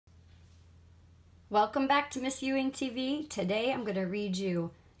Welcome back to Miss Ewing TV. Today I'm going to read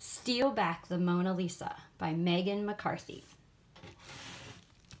you Steal Back the Mona Lisa by Meghan McCarthy.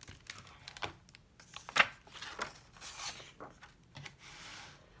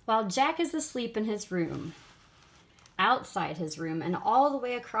 While Jack is asleep in his room, outside his room, and all the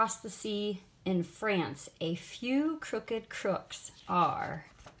way across the sea in France, a few crooked crooks are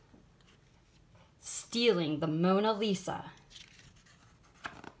stealing the Mona Lisa.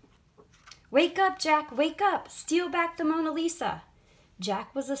 Wake up, Jack, wake up! Steal back the Mona Lisa!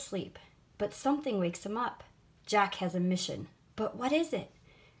 Jack was asleep, but something wakes him up. Jack has a mission, but what is it?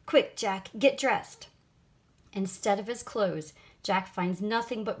 Quick, Jack, get dressed. Instead of his clothes, Jack finds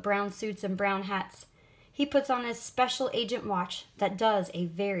nothing but brown suits and brown hats. He puts on his special agent watch that does a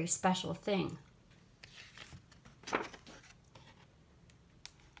very special thing.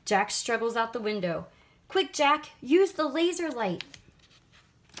 Jack struggles out the window. Quick, Jack, use the laser light.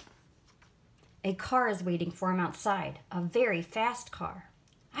 A car is waiting for him outside, a very fast car.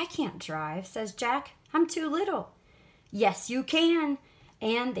 I can't drive, says Jack. I'm too little. Yes, you can.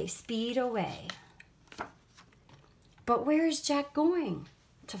 And they speed away. But where is Jack going?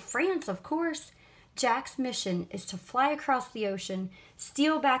 To France, of course. Jack's mission is to fly across the ocean,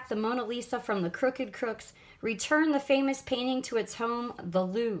 steal back the Mona Lisa from the crooked crooks, return the famous painting to its home, the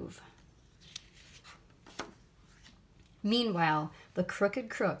Louvre. Meanwhile, the crooked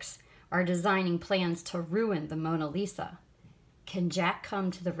crooks are designing plans to ruin the Mona Lisa. Can Jack come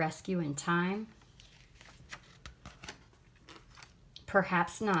to the rescue in time?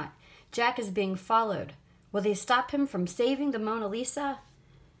 Perhaps not. Jack is being followed. Will they stop him from saving the Mona Lisa?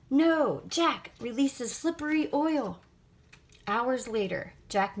 No! Jack releases slippery oil. Hours later,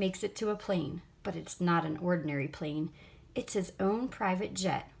 Jack makes it to a plane, but it's not an ordinary plane. It's his own private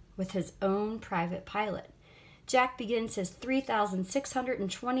jet with his own private pilot. Jack begins his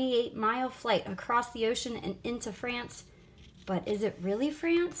 3,628-mile flight across the ocean and into France. But is it really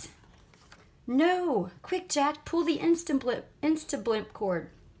France? No! Quick, Jack, pull the Insta-blimp cord.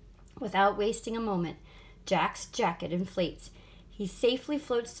 Without wasting a moment, Jack's jacket inflates. He safely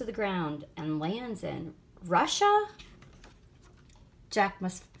floats to the ground and lands in Russia? Jack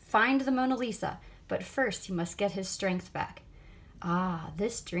must find the Mona Lisa, but first he must get his strength back. Ah,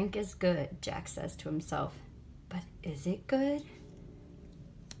 this drink is good, Jack says to himself. But is it good?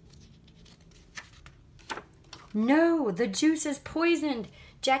 No, the juice is poisoned.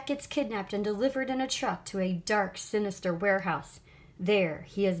 Jack gets kidnapped and delivered in a truck to a dark, sinister warehouse. There,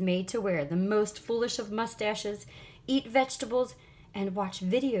 he is made to wear the most foolish of mustaches, eat vegetables, and watch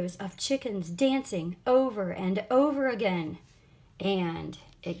videos of chickens dancing over and over again. And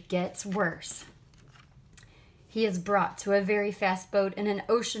it gets worse. He is brought to a very fast boat in an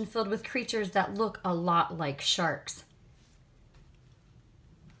ocean filled with creatures that look a lot like sharks.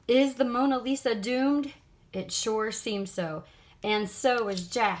 Is the Mona Lisa doomed? It sure seems so. And so is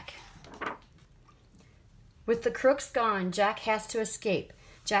Jack. With the crooks gone, Jack has to escape.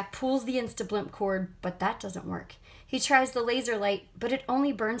 Jack pulls the Insta-blimp cord, but that doesn't work. He tries the laser light, but it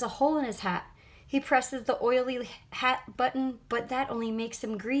only burns a hole in his hat. He presses the oily hat button, but that only makes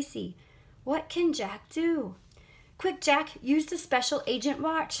him greasy. What can Jack do? Quick, Jack, use the special agent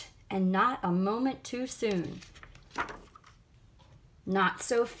watch, and not a moment too soon. Not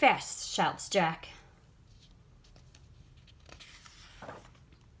so fast, shouts Jack.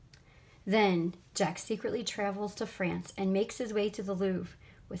 Then Jack secretly travels to France and makes his way to the Louvre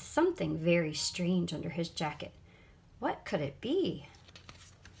with something very strange under his jacket. What could it be?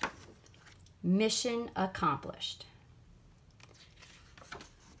 Mission accomplished.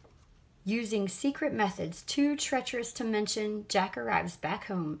 Using secret methods too treacherous to mention, Jack arrives back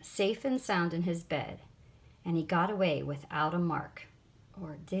home safe and sound in his bed. And he got away without a mark.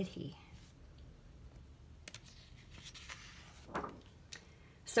 Or did he?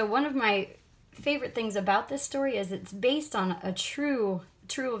 So one of my favorite things about this story is it's based on a true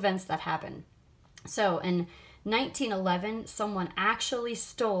events that happened. So in 1911, someone actually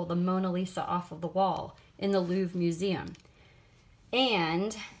stole the Mona Lisa off of the wall in the Louvre Museum.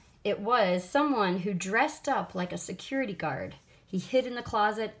 And it was someone who dressed up like a security guard. He hid in the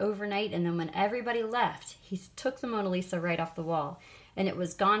closet overnight, and then when everybody left, he took the Mona Lisa right off the wall. And it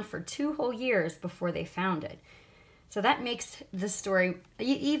was gone for 2 whole years before they found it. So that makes this story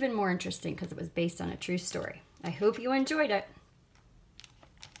even more interesting because it was based on a true story. I hope you enjoyed it.